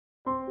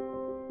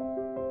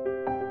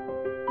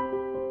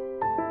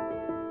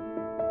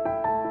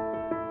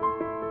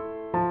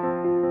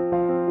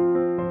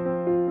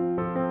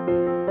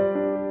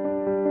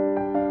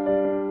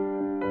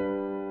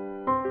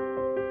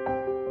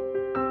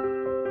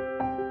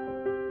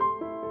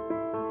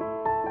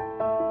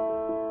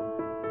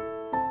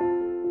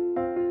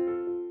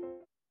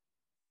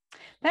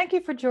Thank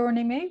you for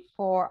joining me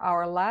for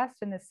our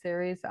last in the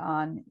series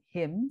on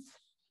hymns.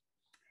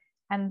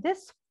 And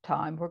this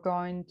time we're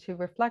going to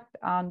reflect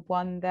on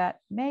one that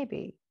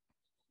maybe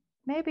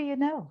you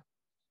know.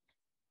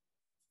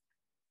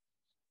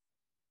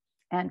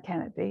 And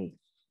can it be?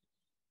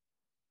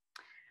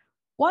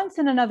 Once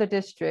in another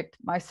district,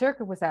 my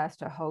circuit was asked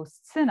to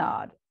host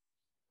synod,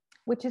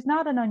 which is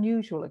not an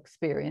unusual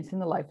experience in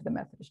the life of the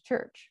Methodist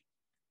Church.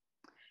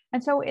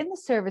 And so in the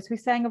service, we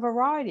sang a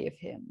variety of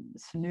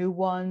hymns, new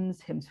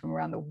ones, hymns from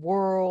around the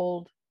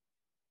world.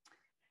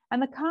 And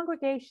the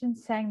congregation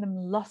sang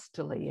them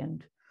lustily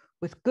and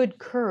with good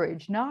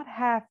courage, not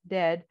half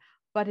dead,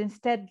 but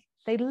instead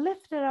they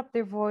lifted up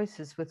their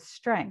voices with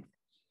strength,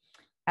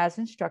 as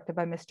instructed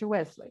by Mr.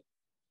 Wesley.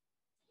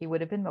 He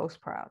would have been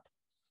most proud.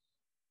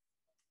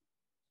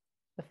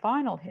 The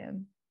final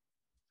hymn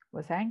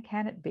was And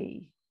Can It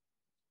Be?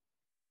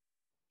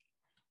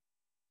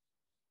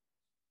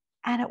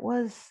 And it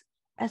was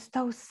as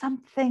though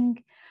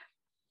something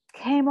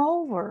came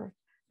over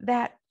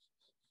that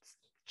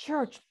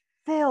church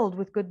filled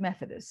with good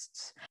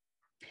Methodists.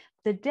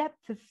 The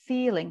depth of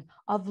feeling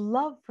of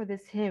love for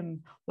this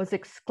hymn was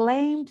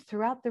exclaimed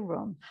throughout the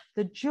room.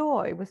 The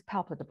joy was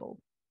palpable.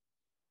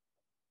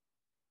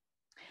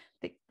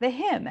 The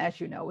hymn,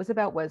 as you know, was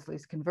about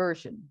Wesley's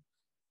conversion.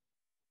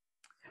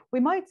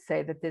 We might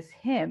say that this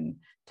hymn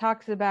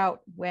talks about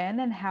when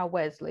and how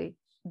Wesley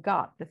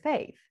got the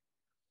faith,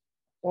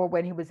 or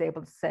when he was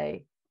able to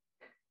say,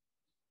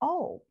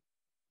 oh,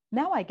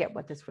 now I get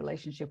what this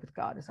relationship with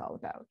God is all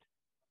about.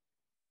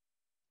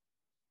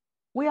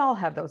 We all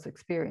have those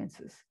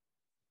experiences.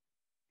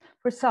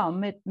 For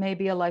some, it may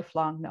be a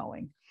lifelong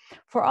knowing.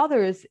 For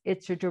others,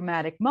 it's a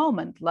dramatic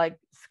moment, like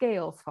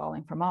scales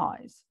falling from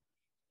eyes.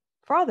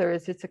 For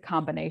others, it's a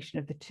combination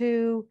of the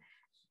two.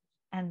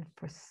 And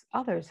for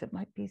others, it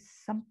might be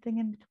something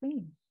in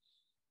between.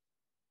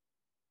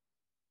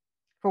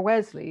 For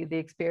Wesley, the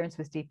experience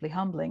was deeply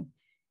humbling.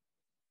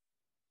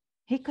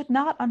 He could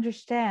not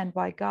understand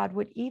why God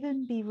would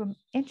even be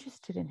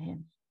interested in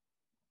him.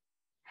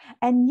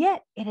 And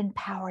yet it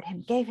empowered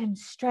him, gave him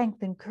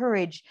strength and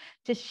courage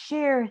to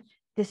share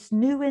this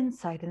new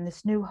insight and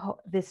this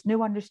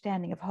new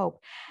understanding of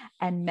hope.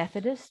 And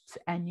Methodists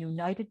and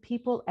United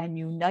People and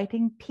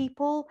Uniting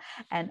People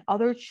and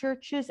other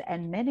churches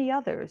and many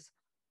others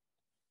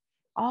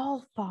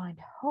all find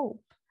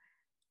hope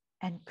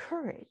and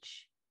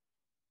courage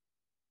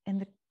in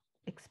the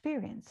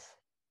experience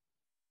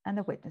and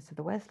the witness of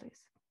the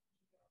Wesleys.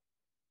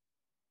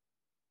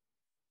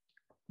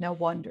 No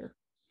wonder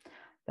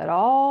that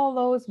all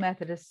those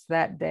Methodists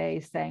that day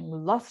sang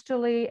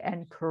lustily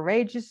and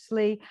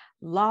courageously,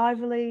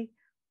 lively,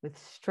 with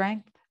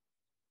strength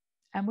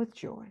and with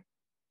joy.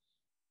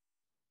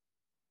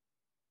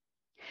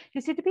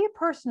 You see, to be a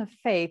person of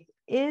faith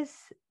is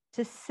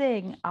to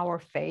sing our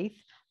faith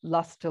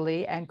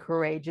lustily and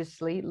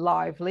courageously,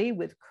 lively,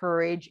 with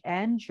courage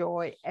and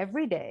joy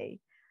every day,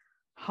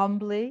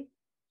 humbly,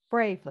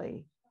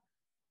 bravely,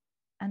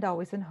 and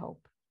always in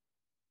hope.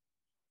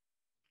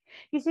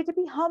 You see, to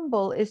be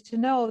humble is to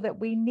know that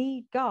we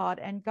need God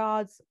and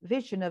God's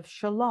vision of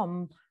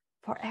shalom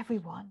for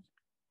everyone.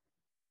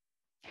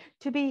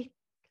 To be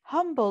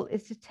humble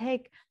is to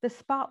take the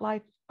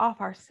spotlight off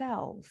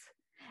ourselves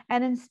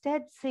and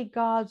instead see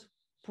God's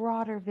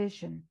broader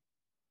vision,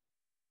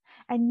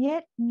 and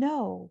yet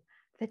know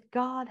that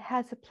God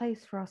has a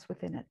place for us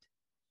within it.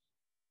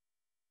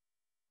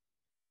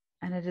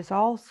 And it is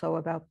also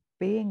about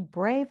being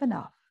brave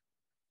enough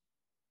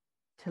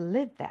to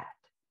live that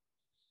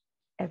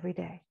every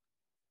day.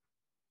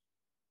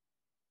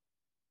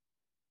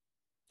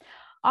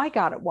 I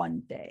got it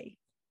one day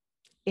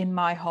in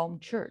my home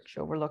church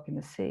overlooking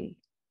the sea.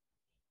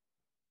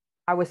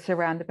 I was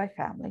surrounded by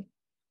family,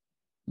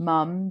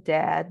 mom,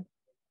 dad,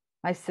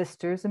 my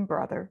sisters and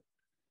brother,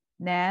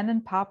 Nan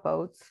and Pop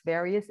Oates,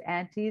 various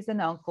aunties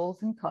and uncles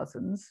and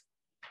cousins,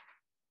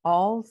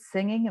 all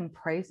singing and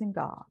praising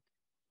God.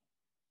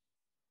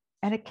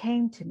 And it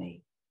came to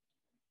me,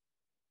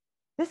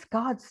 this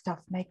God stuff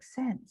makes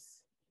sense.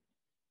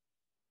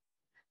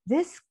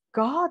 This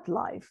God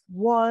life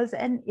was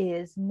and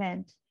is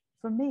meant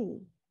for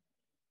me.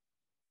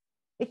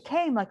 It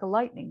came like a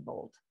lightning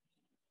bolt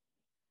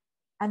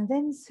and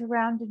then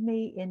surrounded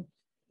me in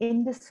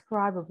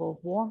indescribable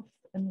warmth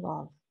and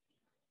love.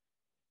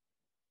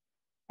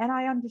 And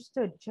I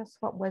understood just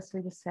what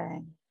Wesley was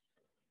saying.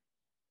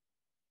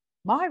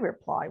 My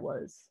reply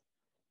was,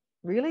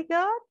 really,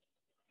 God?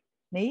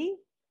 Me?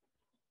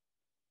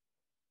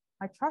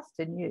 I trust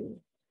in you.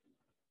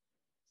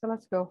 So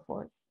let's go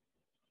for it.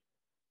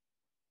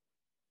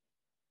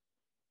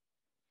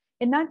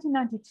 In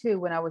 1992,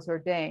 when I was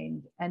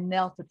ordained and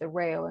knelt at the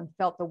rail and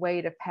felt the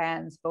weight of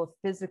hands, both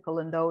physical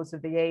and those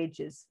of the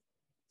ages,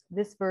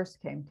 this verse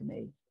came to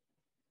me.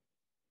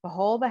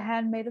 Behold the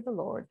handmaid of the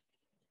Lord,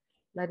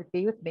 let it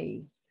be with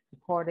me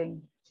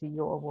according to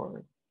your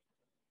word.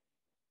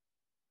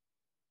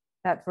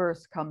 That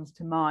verse comes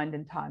to mind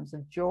in times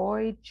of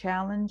joy,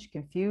 challenge,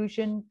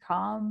 confusion,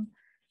 calm,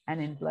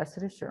 and in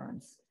blessed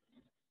assurance.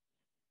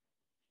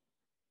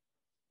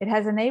 It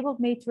has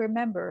enabled me to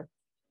remember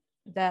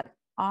that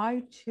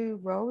I too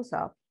rose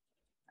up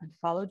and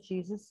followed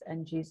Jesus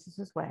and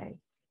Jesus's way,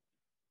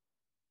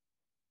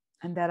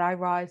 and that I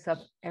rise up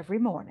every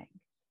morning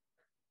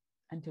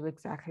and do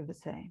exactly the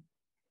same.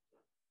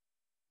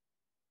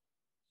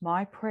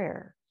 My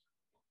prayer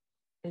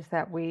is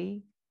that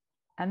we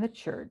and the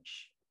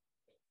church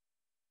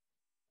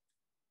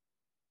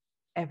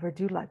ever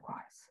do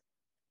likewise.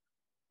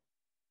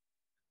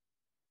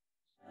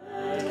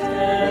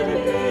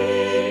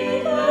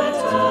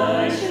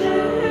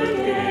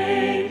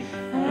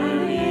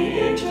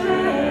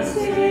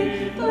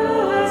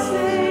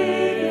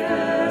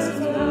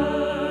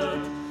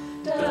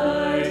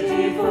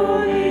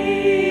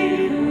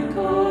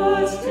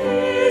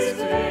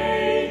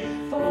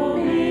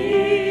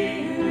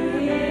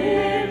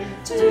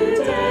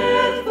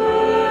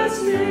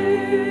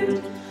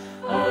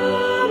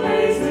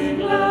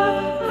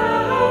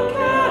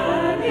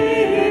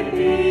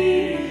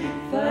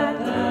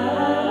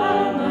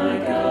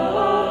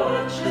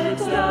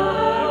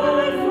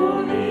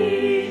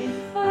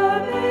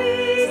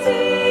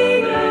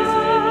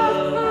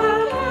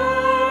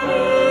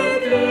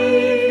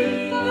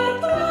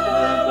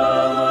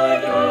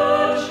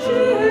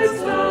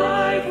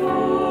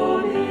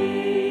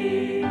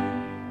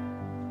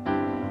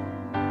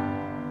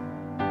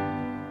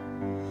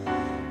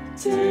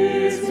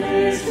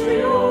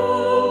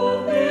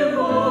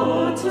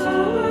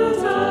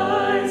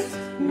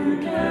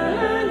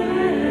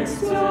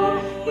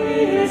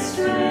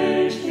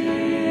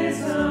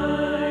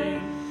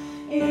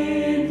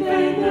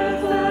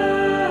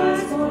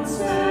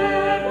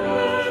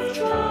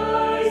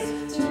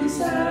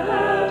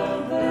 To